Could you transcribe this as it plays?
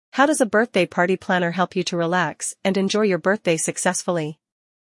How does a birthday party planner help you to relax and enjoy your birthday successfully?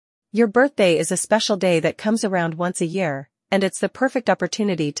 Your birthday is a special day that comes around once a year, and it's the perfect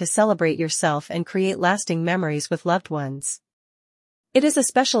opportunity to celebrate yourself and create lasting memories with loved ones. It is a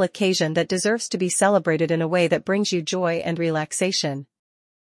special occasion that deserves to be celebrated in a way that brings you joy and relaxation.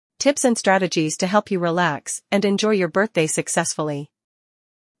 Tips and strategies to help you relax and enjoy your birthday successfully.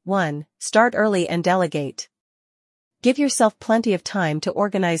 1. Start early and delegate. Give yourself plenty of time to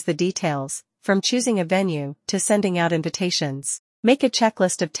organize the details, from choosing a venue to sending out invitations. Make a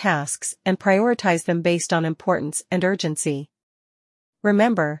checklist of tasks and prioritize them based on importance and urgency.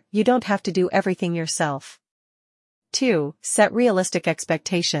 Remember, you don't have to do everything yourself. 2. Set realistic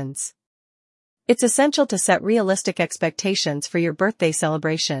expectations. It's essential to set realistic expectations for your birthday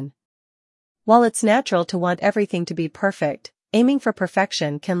celebration. While it's natural to want everything to be perfect, aiming for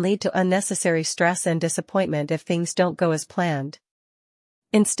perfection can lead to unnecessary stress and disappointment if things don't go as planned.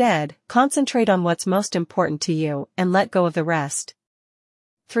 Instead, concentrate on what's most important to you and let go of the rest.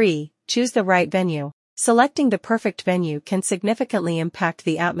 3. Choose the right venue. Selecting the perfect venue can significantly impact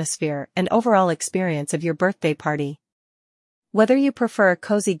the atmosphere and overall experience of your birthday party. Whether you prefer a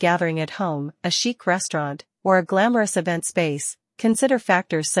cozy gathering at home, a chic restaurant, or a glamorous event space, consider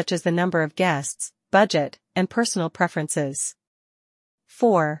factors such as the number of guests, budget, and personal preferences.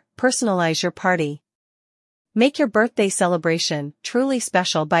 4. Personalize your party. Make your birthday celebration truly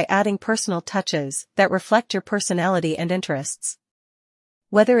special by adding personal touches that reflect your personality and interests.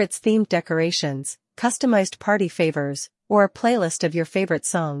 Whether it's themed decorations, customized party favors, or a playlist of your favorite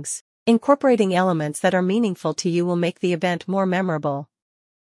songs, incorporating elements that are meaningful to you will make the event more memorable.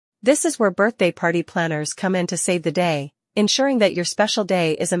 This is where birthday party planners come in to save the day, ensuring that your special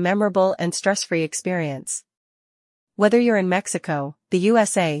day is a memorable and stress-free experience. Whether you're in Mexico, the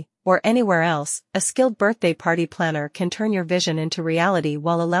USA, or anywhere else, a skilled birthday party planner can turn your vision into reality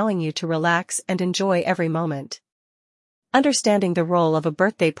while allowing you to relax and enjoy every moment. Understanding the role of a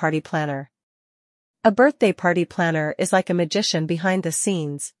birthday party planner. A birthday party planner is like a magician behind the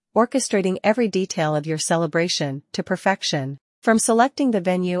scenes, orchestrating every detail of your celebration to perfection, from selecting the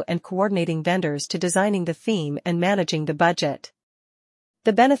venue and coordinating vendors to designing the theme and managing the budget.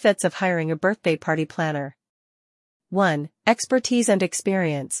 The benefits of hiring a birthday party planner. 1. Expertise and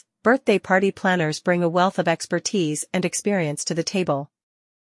experience. Birthday party planners bring a wealth of expertise and experience to the table.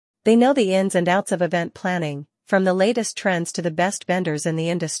 They know the ins and outs of event planning, from the latest trends to the best vendors in the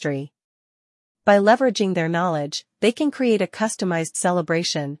industry. By leveraging their knowledge, they can create a customized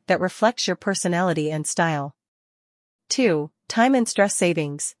celebration that reflects your personality and style. 2. Time and stress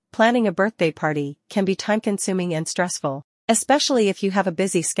savings. Planning a birthday party can be time-consuming and stressful, especially if you have a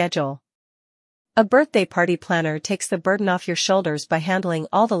busy schedule. A birthday party planner takes the burden off your shoulders by handling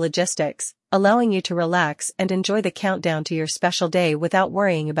all the logistics, allowing you to relax and enjoy the countdown to your special day without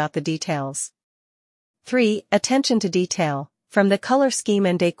worrying about the details. 3. Attention to detail. From the color scheme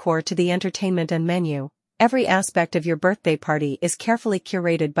and decor to the entertainment and menu, every aspect of your birthday party is carefully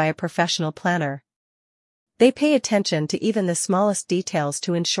curated by a professional planner. They pay attention to even the smallest details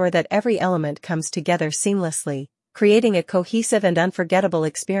to ensure that every element comes together seamlessly, creating a cohesive and unforgettable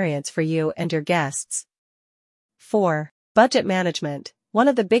experience for you and your guests. 4. Budget management. One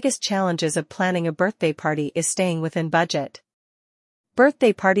of the biggest challenges of planning a birthday party is staying within budget.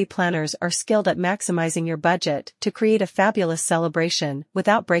 Birthday party planners are skilled at maximizing your budget to create a fabulous celebration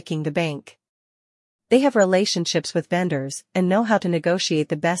without breaking the bank. They have relationships with vendors and know how to negotiate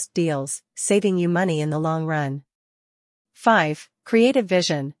the best deals, saving you money in the long run. 5. Creative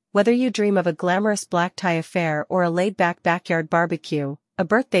vision. Whether you dream of a glamorous black tie affair or a laid-back backyard barbecue, a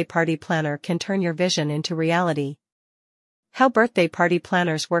birthday party planner can turn your vision into reality. How birthday party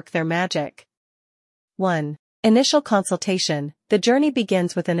planners work their magic. 1. Initial consultation. The journey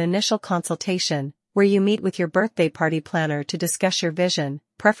begins with an initial consultation, where you meet with your birthday party planner to discuss your vision,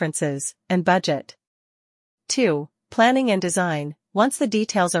 preferences, and budget. 2. Planning and design. Once the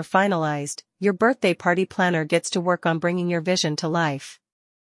details are finalized, your birthday party planner gets to work on bringing your vision to life.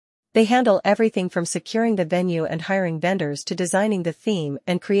 They handle everything from securing the venue and hiring vendors to designing the theme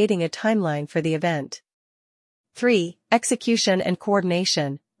and creating a timeline for the event. 3. Execution and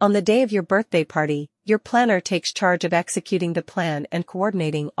coordination. On the day of your birthday party, your planner takes charge of executing the plan and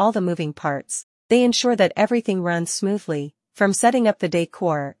coordinating all the moving parts. They ensure that everything runs smoothly, from setting up the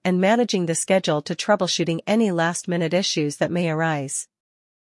decor and managing the schedule to troubleshooting any last-minute issues that may arise.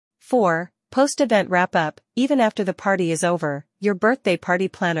 4. Post-event wrap-up. Even after the party is over, your birthday party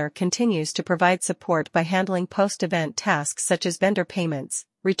planner continues to provide support by handling post-event tasks such as vendor payments,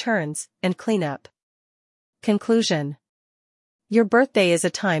 returns, and cleanup. Conclusion. Your birthday is a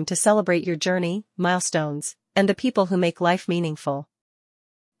time to celebrate your journey, milestones, and the people who make life meaningful.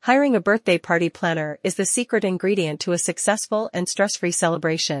 Hiring a birthday party planner is the secret ingredient to a successful and stress-free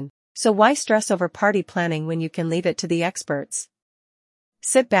celebration. So why stress over party planning when you can leave it to the experts?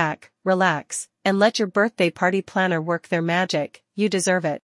 Sit back, relax, and let your birthday party planner work their magic. You deserve it.